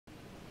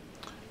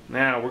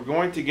Now we're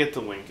going to get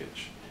to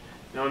linkage.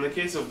 Now in the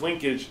case of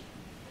linkage,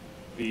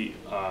 the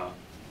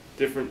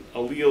different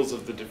alleles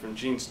of the different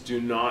genes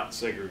do not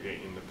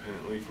segregate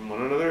independently from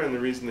one another, and the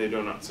reason they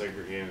do not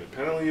segregate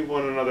independently of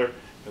one another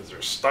is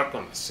they're stuck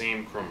on the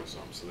same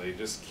chromosome. So they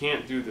just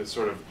can't do this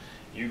sort of,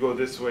 you go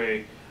this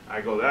way, I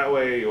go that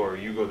way, or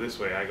you go this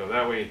way, I go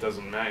that way. It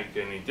doesn't make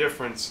any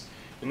difference.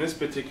 In this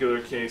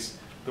particular case,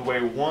 the way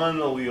one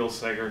allele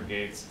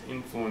segregates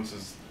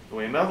influences the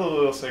way another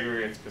allele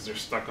segregates because they're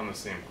stuck on the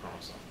same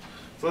chromosome.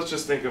 So let's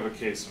just think of a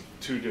case of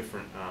two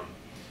different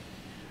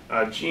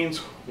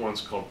genes.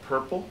 One's called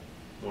purple,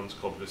 one's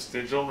called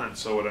vestigial, and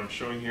so what I'm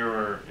showing here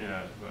are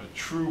a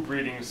true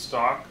breeding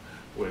stock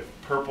with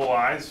purple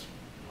eyes,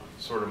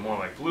 sort of more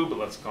like blue, but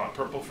let's call it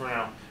purple for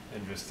now,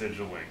 and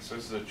vestigial wings. So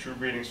this is a true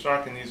breeding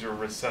stock, and these are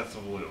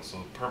recessive alleles.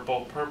 So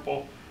purple,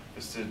 purple,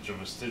 vestigial,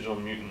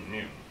 mutant,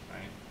 mutant,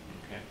 right?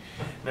 Okay.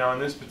 Now in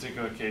this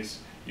particular case,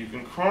 you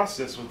can cross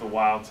this with the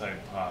wild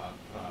type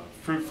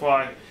fruit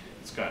fly.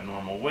 It's got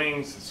normal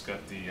wings. It's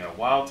got the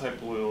wild type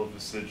allele of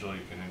vestigial.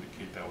 You can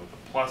indicate that with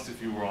a plus if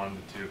you were on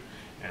the two,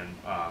 and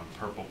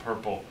purple,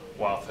 purple,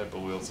 wild type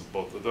alleles of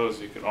both of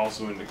those. You could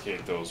also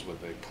indicate those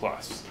with a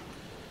plus.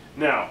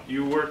 Now,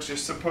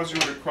 suppose you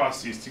were to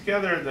cross these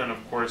together, then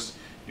of course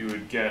you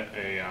would get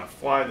a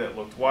fly that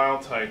looked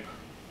wild type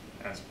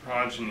as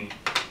progeny,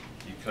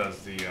 because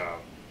the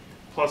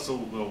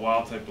the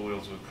wild type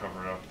alleles would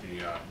cover up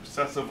the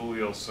recessive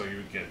alleles, so you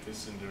would get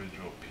this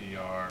individual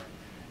PR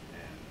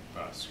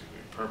and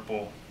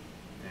purple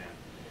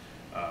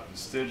and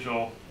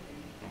vestigial,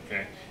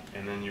 okay,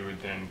 and then you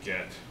would then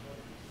get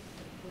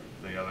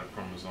the other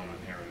chromosome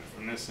inherited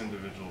from this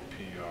individual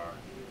PR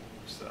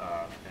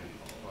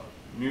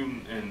and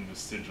mutant and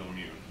vestigial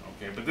mutant.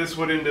 Okay, but this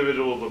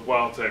individual would look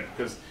wild type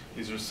because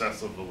these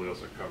recessive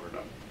alleles are covered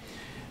up.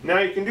 Now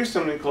you can do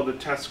something called a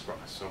test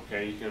cross.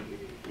 Okay, you can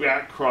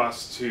back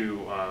cross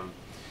to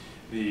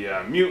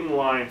the mutant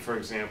line, for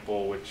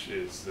example, which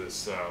is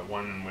this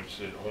one in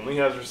which it only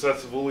has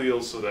recessive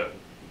alleles, so that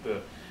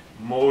the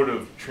mode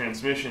of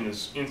transmission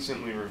is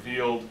instantly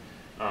revealed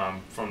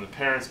from the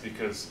parents,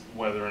 because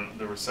whether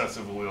the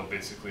recessive allele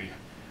basically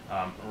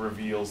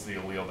reveals the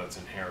allele that's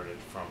inherited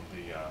from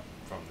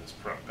this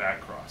back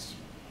cross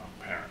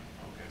parent.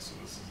 Okay, so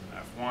this is an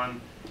F1,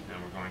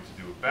 and we're going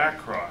to do a back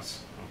cross.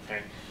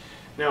 Okay,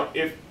 now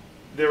if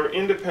there were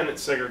independent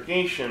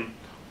segregation,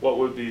 what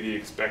would be the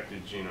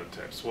expected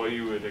genotypes? Well,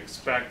 you would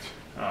expect,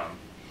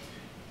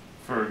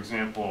 for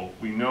example,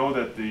 we know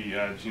that the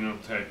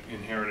genotype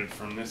inherited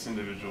from this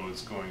individual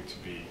is going to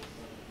be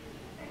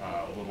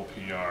little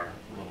PR,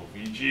 little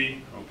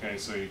VG. Okay,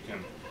 so you can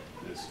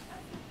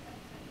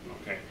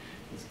okay,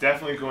 it's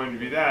definitely going to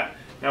be that.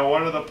 Now,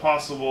 what are the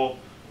possible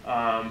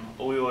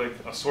allelic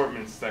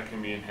assortments that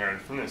can be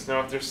inherited from this? Now,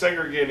 if they're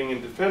segregating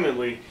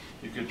independently,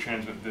 you could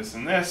transmit this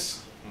and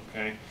this,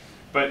 okay?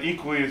 But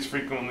equally as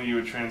frequently, you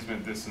would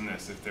transmit this and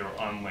this if they were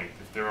unlinked,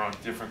 if they're on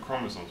different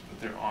chromosomes, but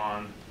they're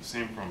on the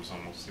same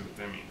chromosome. We'll see what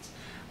that means.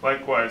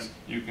 Likewise,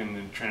 you can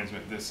then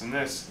transmit this and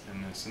this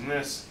and this and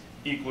this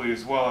equally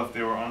as well if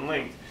they were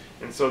unlinked.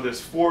 And so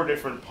there's 4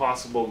 different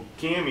possible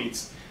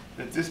gametes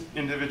that this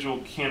individual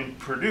can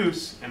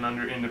produce, and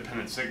under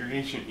independent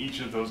segregation, each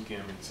of those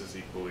gametes is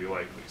equally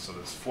likely. So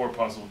there's 4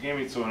 possible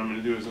gametes. So what I'm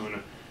going to do is I'm going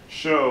to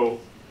show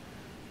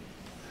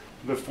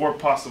the 4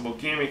 possible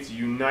gametes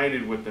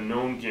united with the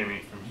known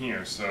gamete from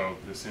here. So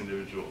this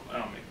individual,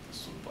 I'll make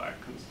this one black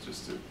because it's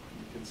just to be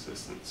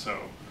consistent. So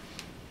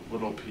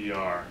little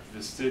PR,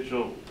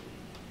 vestigial,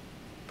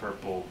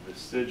 purple,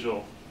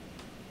 vestigial,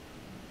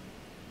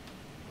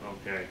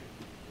 okay,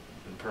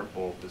 and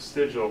purple,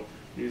 vestigial.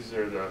 These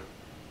are the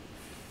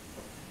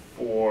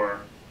 4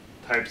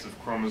 types of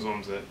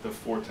chromosomes that the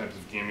 4 types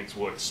of gametes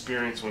will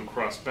experience when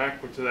crossed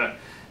backward to that.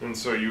 And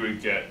so you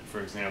would get,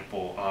 for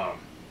example,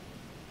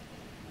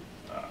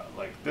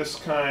 like this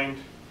kind,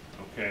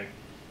 okay,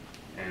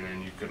 and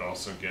then you could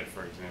also get,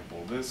 for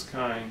example, this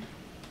kind,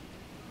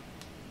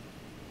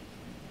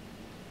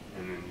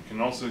 and then you can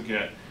also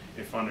get,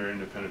 if under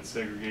independent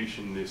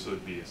segregation, this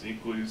would be as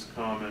equally as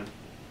common,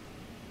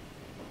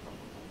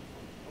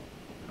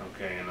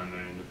 okay, and under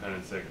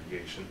independent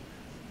segregation,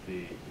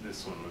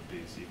 this one would be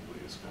as equally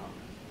as common.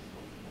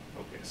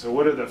 Okay, so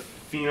what are the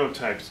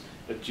phenotypes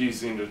that G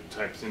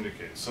phenotypes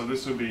indicate? So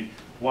this would be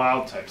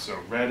wild type, so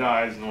red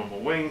eyes, normal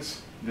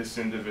wings. This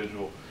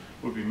individual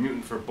would be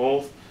mutant for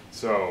both,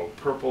 so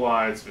purple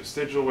eyes,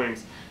 vestigial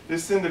wings.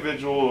 This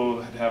individual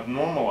would have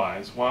normal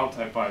eyes, wild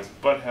type eyes,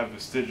 but have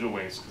vestigial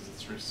wings because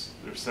it's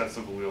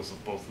recessive alleles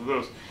of both of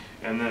those.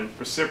 And then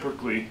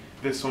reciprocally,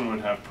 this one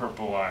would have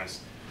purple eyes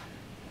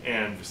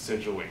and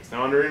vestigial wings.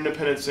 Now, under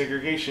independent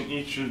segregation,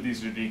 each of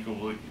these would be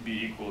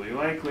equally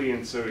likely,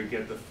 and so we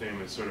get the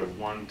famous sort of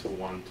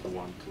 1-to-1 to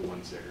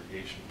 1-to-1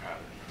 segregation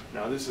pattern.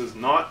 Now, this is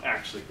not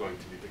actually going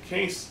to be the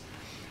case.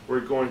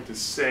 We're going to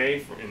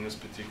say, in this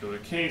particular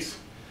case,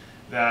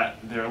 that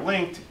they're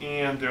linked,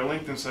 and they're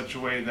linked in such a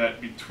way that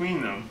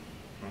between them,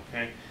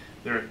 okay,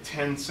 there are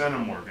 10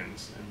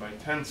 centimorgans. And by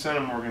 10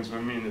 centimorgans, what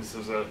I mean this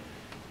is a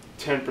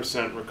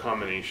 10%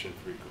 recombination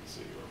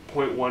frequency,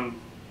 or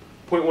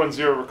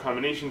 0.10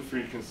 recombination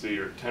frequency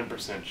or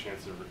 10%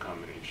 chance of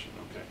recombination.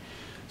 Okay,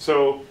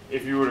 so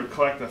if you were to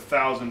collect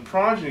 1,000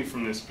 progeny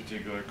from this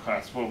particular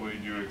class, what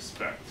would you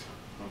expect?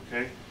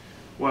 Okay,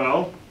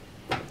 well,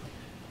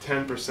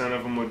 10%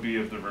 of them would be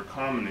of the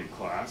recombinant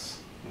class.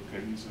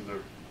 Okay, these are the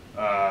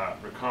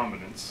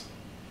recombinants.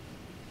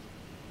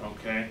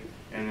 Okay,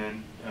 and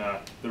then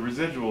the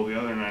residual, the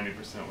other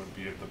 90%, would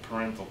be of the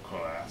parental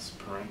class,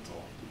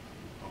 parental.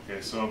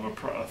 Okay, so of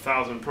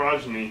 1,000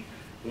 progeny,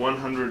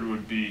 100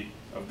 would be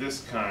of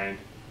this kind,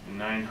 and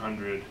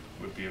 900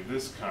 would be of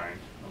this kind.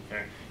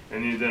 Okay,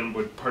 and you then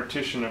would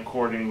partition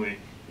accordingly,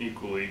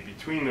 equally,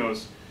 between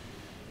those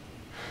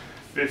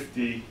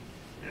 50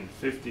 and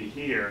 50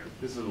 here.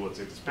 This is what's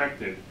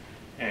expected,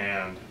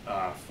 and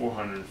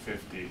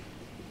 450 and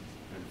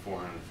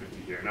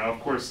 450 here. Now, of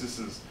course, this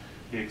is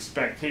the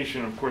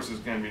expectation. Of course, there's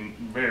going to be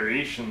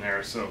variation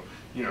there. So,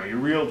 you know, your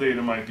real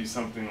data might be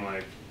something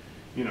like,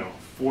 you know,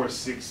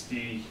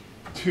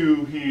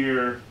 462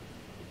 here.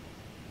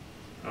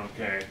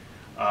 Okay,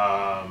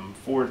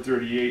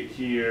 438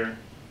 here,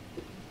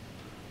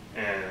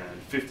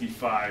 and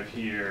 55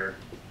 here,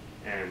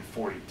 and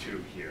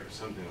 42 here,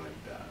 something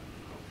like that.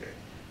 Okay,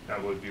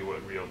 that would be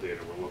what real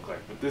data will look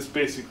like. But this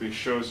basically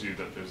shows you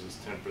that there's this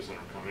 10%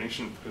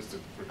 recombination because the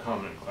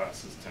recombinant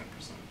class is 10%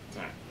 of the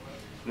time.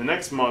 The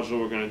next module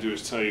we're going to do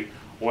is tell you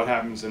what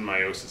happens in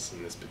meiosis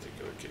in this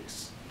particular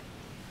case.